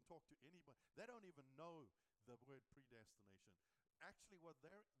 You can talk to anybody. They don't even know the word predestination. Actually, what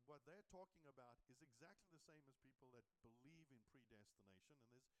they're talking about is exactly the same as people that believe in predestination. And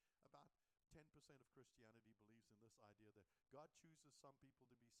there's about 10% of Christianity believes in this idea that God chooses some people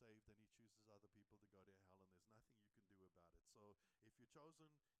to be saved and He chooses other people to go to hell, and there's nothing you can do about it. So if you're chosen,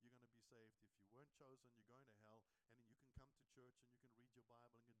 you're going to be saved. If you weren't chosen, you're going to hell. And then you can come to church and you can read your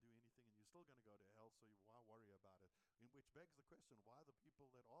Bible and you can do anything, and you're still going to go to hell, so why worry about it? In which begs the question, why are the people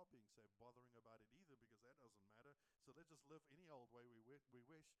that are being saved bothering about it either? Because that doesn't matter. So let's just live any old way we wish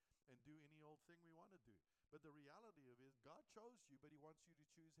and do any old thing we want to do. But the reality of it is God chose you, but He wants you to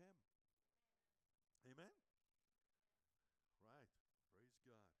choose Him. Amen? Right. Praise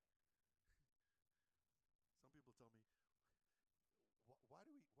God. Some people tell me, why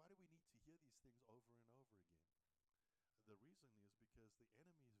do we need to hear these things over and over again? The reason is because the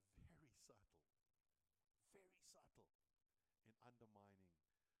enemy is very subtle in undermining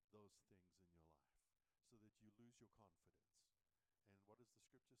those things in your life so that you lose your confidence. And what does the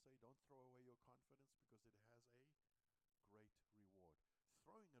scripture say? Don't throw away your confidence because it has a great reward.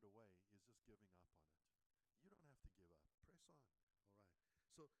 Throwing it away is just giving up on it. You don't have to give up. Press on. All right.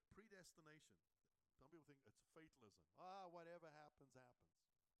 So predestination. Some people think it's fatalism. Whatever happens, happens.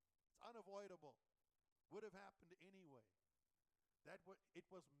 It's unavoidable. Would have happened anyway. It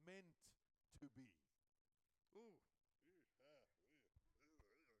was meant to be. Ooh.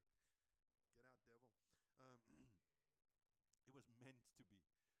 Get out, devil. It was meant to be.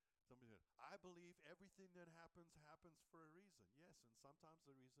 Somebody said, I believe everything that happens for a reason. Yes, and sometimes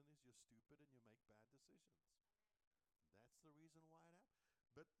the reason is you're stupid and you make bad decisions. That's the reason why it happened.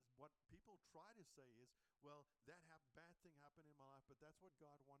 But what people try to say is, well, that bad thing happened in my life, but that's what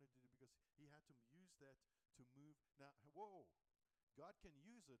God wanted to do because He had to use that to move. Now, whoa, God can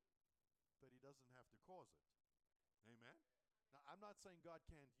use it, but He doesn't have to cause it. Amen? Now, I'm not saying God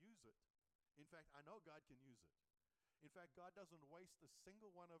can't use it. In fact, I know God can use it. In fact, God doesn't waste a single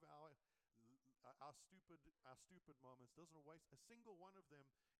one of our stupid moments, doesn't waste a single one of them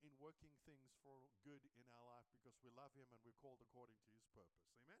in working things for good in our life because we love Him and we're called according to His purpose.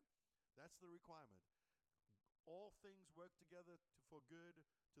 Amen? That's the requirement. All things work together for good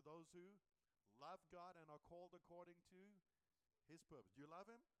to those who love God and are called according to His purpose. Do you love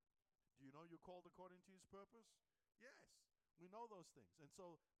Him? Do you know you're called according to His purpose? Yes. We know those things. And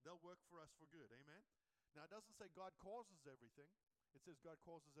so they'll work for us for good. Amen? Now, it doesn't say God causes everything. It says God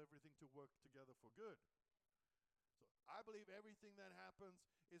causes everything to work together for good. So I believe everything that happens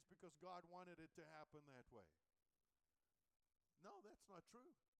is because God wanted it to happen that way. No, that's not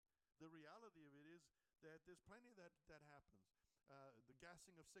true. The reality of it is that there's plenty that happens. The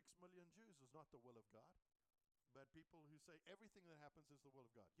gassing of 6 million Jews is not the will of God. But people who say everything that happens is the will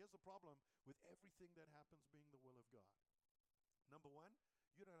of God. Here's the problem with everything that happens being the will of God. Number one,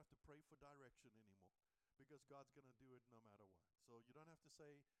 you don't have to pray for direction anymore because God's going to do it no matter what. So you don't have to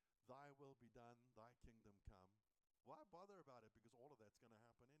say, thy will be done, thy kingdom come. Why bother about it? Because all of that's going to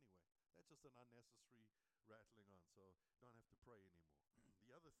happen anyway. That's just an unnecessary rattling on. So you don't have to pray anymore.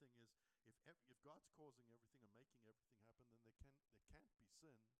 The other thing is, if God's causing everything and making everything happen, then there can't be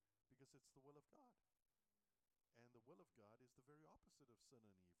sin because it's the will of God. And the will of God is the very opposite of sin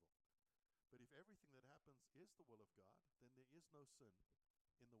and evil. But if everything that happens is the will of God, then there is no sin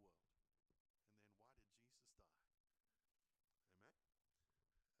in the world. And then why did Jesus die? Amen?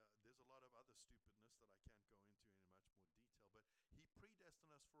 There's a lot of other stupidness that I can't go into in much more detail, but He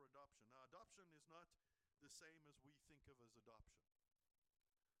predestined us for adoption. Now, adoption is not the same as we think of as adoption.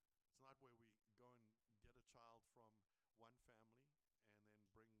 It's not where we go and get a child from one family and then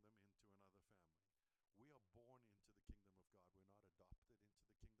bring them into another family. We are born into the kingdom of God. We're not adopted into the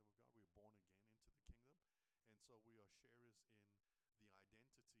kingdom of God. We're born again into the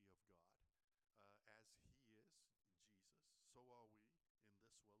identity of God. As He is, Jesus, so are we in this world.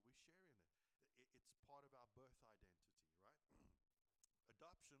 We share in it. It's part of our birth identity, right?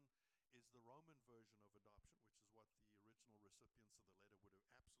 Adoption is the Roman version of adoption, which is what the original recipients of the letter would have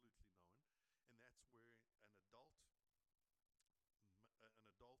absolutely known. And that's where an adult, usually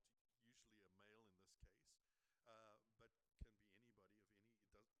a male in this case, but can be anybody of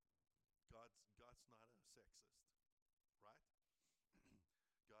any, God's not a sexist, right?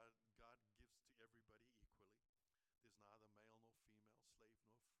 God gives to everybody equally. There's neither male nor female, slave nor free. Christ is all and in all. There's no distinction. God's not making distinction. Not saying, can't use women.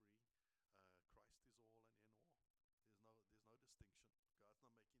 Something wrong with them. There's a whole group of people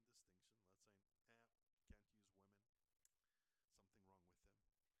that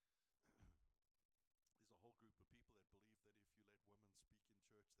believe that if you let women speak in church, that proves that you're not really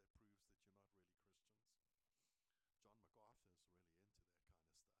Christians. John MacArthur's really into that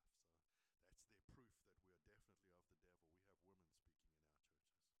kind of stuff. So that's their proof that we are definitely of the devil. We have women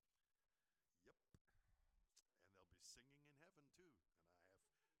speaking in our churches. Yep. And they'll be singing in heaven too. And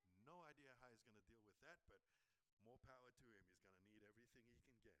I have no idea how he's going to deal with that, but more power to him. He's going to need everything he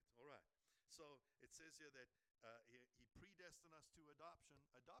can get. All right. So it says here that he predestined us to adoption.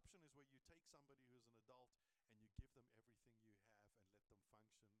 Adoption is where you take somebody who's an adult and you give them everything you have and let them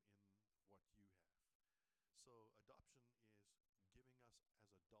function in what you have. So adoption is giving us as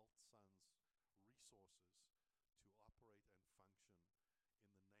adult sons resources to operate and function in the name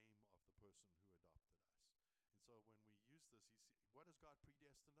of the person who adopted us. And so when we use this, what has God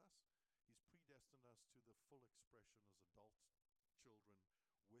predestined us? He's predestined us to the full expression as adult children with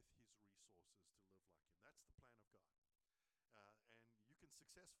His resources to live like Him. That's the plan of God. And you can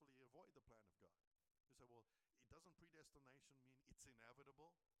successfully avoid the plan of God. You say, well, doesn't predestination mean it's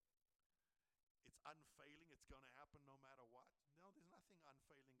inevitable? It's unfailing, it's going to happen no matter what? No, there's nothing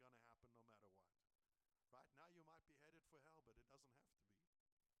unfailing going to happen no matter what. Right now you might be headed for hell, but it doesn't have to be.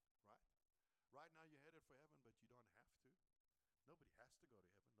 Right? Right now you're headed for heaven, but you don't have to. Nobody has to go to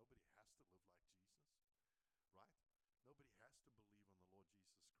heaven. Nobody has to live like Jesus. Right? Nobody has to believe on the Lord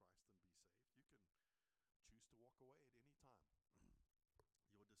Jesus Christ and be saved. You can choose to walk away at any time. Your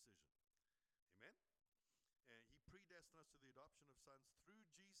decision. Amen? And He predestined us to the adoption of sons through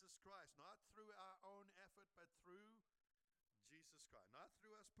Jesus Christ, not through our own effort, but through Jesus Christ. Not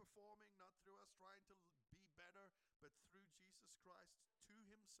through us performing, not through us trying to be better, but through Jesus Christ to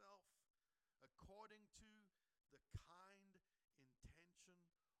Himself, according to the kind intention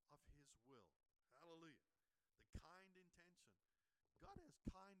of His will. Hallelujah. The kind intention. God has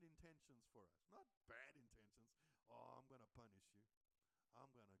kind intentions for us, not bad intentions. Oh, I'm going to punish you. I'm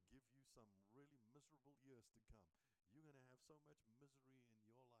going to give you some really miserable years to come. You're going to have so much misery in your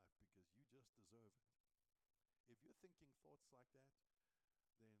life because you just deserve it. If you're thinking thoughts like that,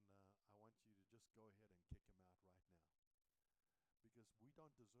 then I want you to just go ahead and kick Him out right now. Because we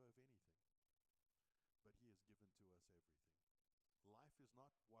don't deserve anything, but He has given to us everything. Life is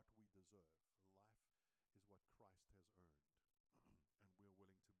not what we deserve. Life is what Christ has earned. And we're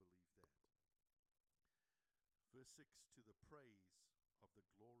willing to believe that. Verse 6, to the praise of the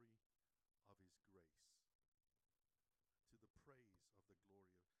glory of His grace. To the praise of the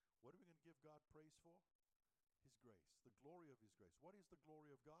glory of... What are we going to give God praise for? His grace. The glory of His grace. What is the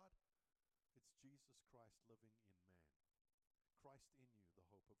glory of God? It's Jesus Christ living in man. Christ in you, the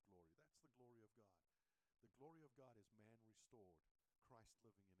hope of glory. That's the glory of God. The glory of God is man restored. Christ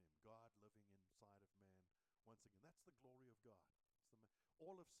living in him. God living inside of man once again. That's the glory of God.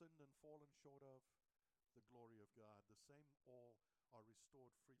 All have sinned and fallen short of the glory of God. The same all are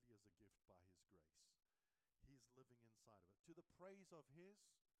restored freely as a gift by His grace. He's living inside of it. To the praise of His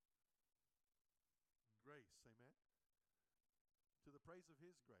grace. Amen? To the praise of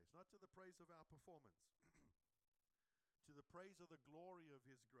His grace. Not to the praise of our performance. To the praise of the glory of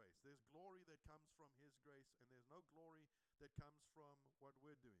His grace. There's glory that comes from His grace, and there's no glory that comes from what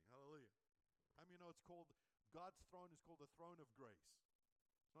we're doing. Hallelujah. I mean, it's called, God's throne is called the throne of grace.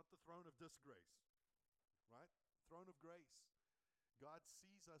 It's not the throne of disgrace. Right? Throne of grace. God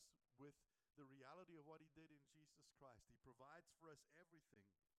sees us with the reality of what He did in Jesus Christ. He provides for us everything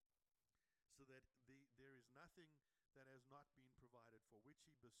so that there is nothing that has not been provided for, which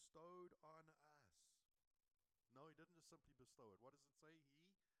He bestowed on us. No, He didn't just simply bestow it. What does it say? He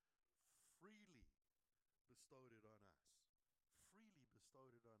freely bestowed it on us. Freely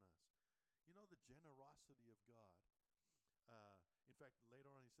bestowed it on us. You know the generosity of God. In fact,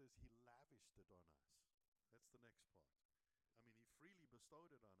 later on He says He lavished it on us. That's the next part. I mean, He freely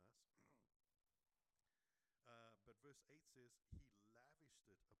bestowed it on us. But verse 8 says He lavished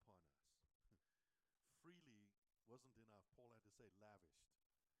it upon us. Freely wasn't enough. Paul had to say lavished.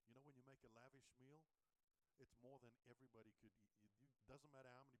 You know when you make a lavish meal, It's more than everybody could eat. Doesn't matter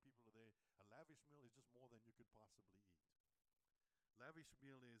how many people are there. A lavish meal is just more than you could possibly eat. Lavish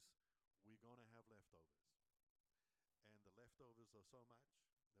meal is we're going to have leftovers. And the leftovers are so much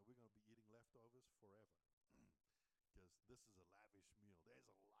that we're going to be eating leftovers forever. Because this is a lavish meal. There's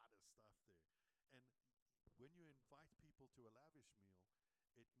a lot of stuff there. And when you invite people to a lavish meal,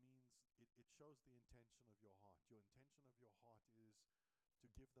 it means it shows the intention of your heart. Your intention of your heart is to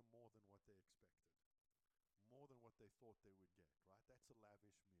give them more than what they expected, more than what they thought they would get, right? That's a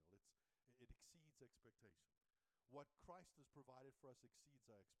lavish meal. It exceeds expectation. What Christ has provided for us exceeds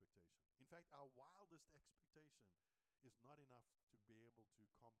our expectation. In fact, our wildest expectation is not enough to be able to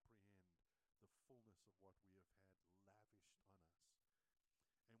comprehend the fullness of what we have had lavished on us.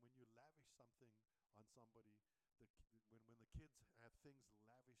 And when you lavish something on somebody, when the kids have things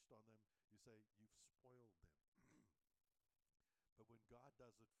lavished on them, you say, you've spoiled them. But when God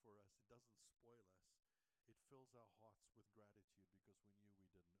does it for us, it doesn't spoil us. It fills our hearts with gratitude because we knew we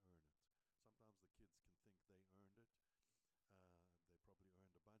didn't earn it. Sometimes the kids can think they earned it. They probably earned a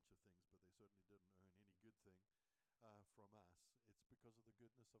bunch of things, but they certainly didn't earn any good thing from us. It's because of the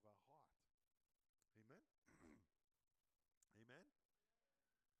goodness of our heart. Amen? Amen?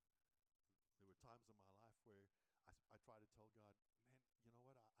 There were times in my life where I try to tell God, man, you know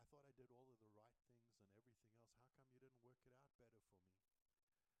what? I thought I did all of the right things and everything else. How come you didn't work it out better for me?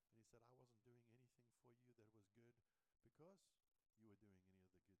 And he said, I wasn't doing anything for you that was good because you were doing any of the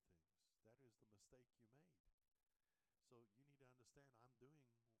good things. That is the mistake you made. So you need to understand I'm doing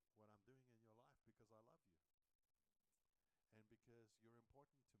what I'm doing in your life because I love you. And because you're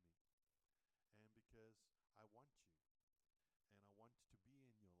important to me. And because I want you. And I want to be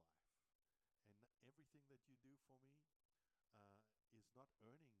in your life. And everything that you do for me is not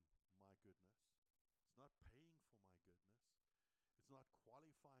earning my goodness. It's not paying for my goodness. It's not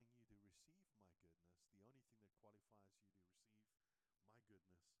qualifying you to receive my goodness. The only thing that qualifies you to receive my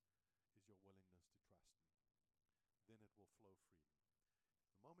goodness is your willingness to trust me. Then it will flow freely.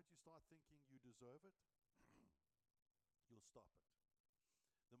 The moment you start thinking you deserve it, you'll stop it.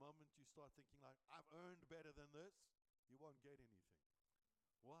 The moment you start thinking like, I've earned better than this, you won't get anything.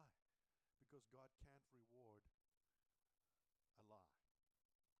 Why? Because God can't reward a lie.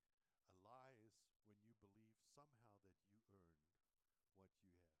 A lie is when you believe somehow that you earned what you have.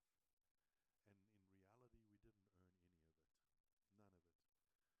 And in reality, we didn't earn any of it. None of it.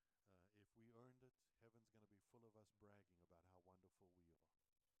 If we earned it, heaven's going to be full of us bragging about how wonderful we are.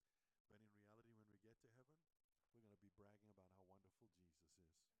 But in reality, when we get to heaven, we're going to be bragging about how wonderful Jesus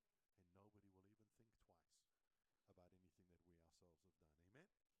is. And nobody will even think twice about anything that we ourselves have done.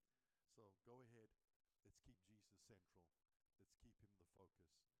 Amen? So go ahead. Let's keep Jesus central. Let's keep him the focus.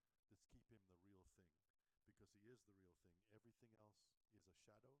 Let's keep him the real thing. Because he is the real thing. Everything else is a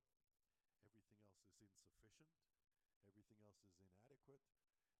shadow. Everything else is insufficient. Everything else is inadequate.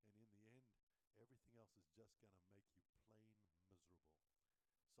 And in the end, everything else is just going to make you plain miserable.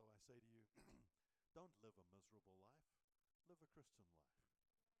 So I say to you, don't live a miserable life. Live a Christian life.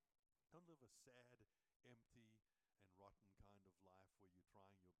 Don't live a sad, empty, and rotten kind of life where you're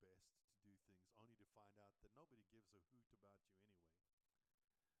trying your best to do things only to find out that nobody gives a hoot about you anyway.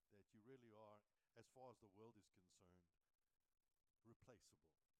 That you really are, as far as the world is concerned,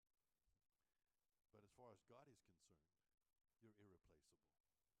 replaceable. But as far as God is concerned, you're irreplaceable.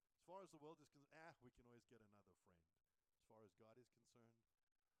 As far as the world is concerned, we can always get another friend. As far as God is concerned,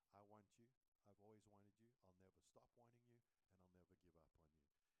 I want you. I've always wanted you. I'll never stop wanting you, and I'll never give up on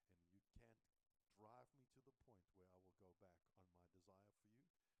you. And you can't drive me to the point where I will go back on my desire for you,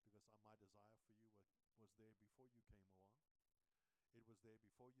 because my desire for you was there before you came along. It was there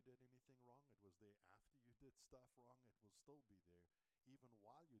before you did anything wrong. It was there after you did stuff wrong. It will still be there. Even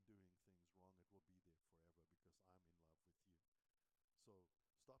while you're doing things wrong, it will be there forever because I'm in love with you. So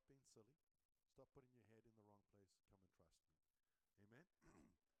stop being silly. Stop putting your head in the wrong place. Come and trust me. Amen?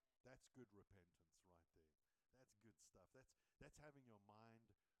 That's good repentance right there. That's good stuff. That's having your mind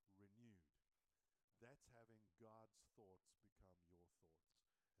renewed. That's having God's thoughts become your thoughts.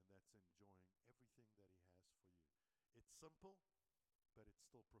 And that's enjoying everything that he has for you. It's simple, but it's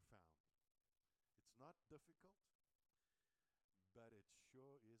still profound. It's not difficult, but it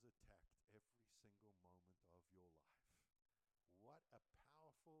sure is attacked every single moment of your life. What a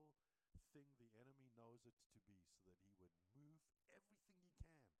powerful thing the enemy knows it to be, so that he would move everything he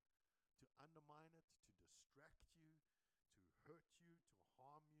can to undermine it, to distract you, to hurt you, to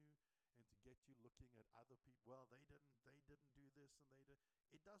harm you, and to get you looking at other people. Well, they didn't do this, and they did.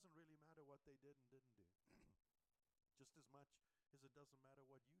 It doesn't really matter what they did and didn't do. Just as much as it doesn't matter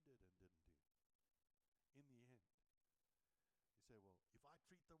what you did and didn't do. In the end, you say, well, if I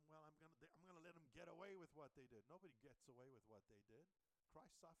treat them well, I'm gonna let them get away with what they did. Nobody gets away with what they did.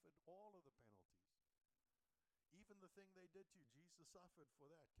 Christ suffered all of the penalties. Even the thing they did to you, Jesus suffered for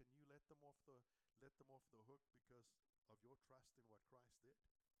that. Can you let them off the hook because of your trust in what Christ did?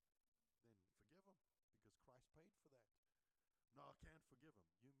 Then forgive them, because Christ paid for that. No, I can't forgive them.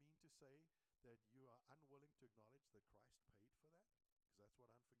 You mean to say that you are unwilling to acknowledge that Christ paid for that? Because that's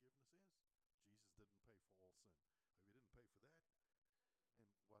what unforgiveness is. Jesus didn't pay for all sin. If he didn't pay for that,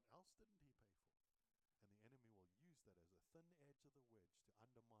 and what else didn't he pay for? And the enemy will use that as a thin edge of the wedge to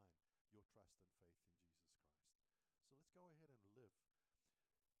undermine your trust and faith in Jesus Christ. So let's go ahead and live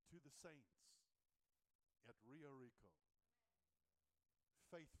to the saints at Rio Rico,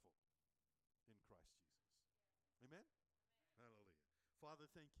 faithful in Christ Jesus. Amen? Hallelujah. Father,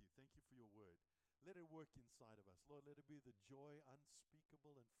 thank you. Thank you for your word. Let it work inside of us. Lord, let it be the joy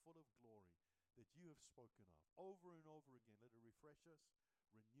unspeakable and full of glory that you have spoken of over and over again. Let it refresh us,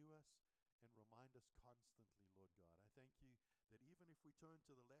 renew us, and remind us constantly, Lord God. I thank you that even if we turn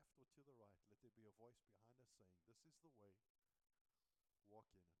to the left or to the right, let there be a voice behind us saying, this is the way,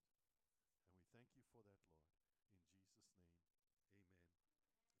 walk in it. And we thank you for that, Lord. In Jesus' name.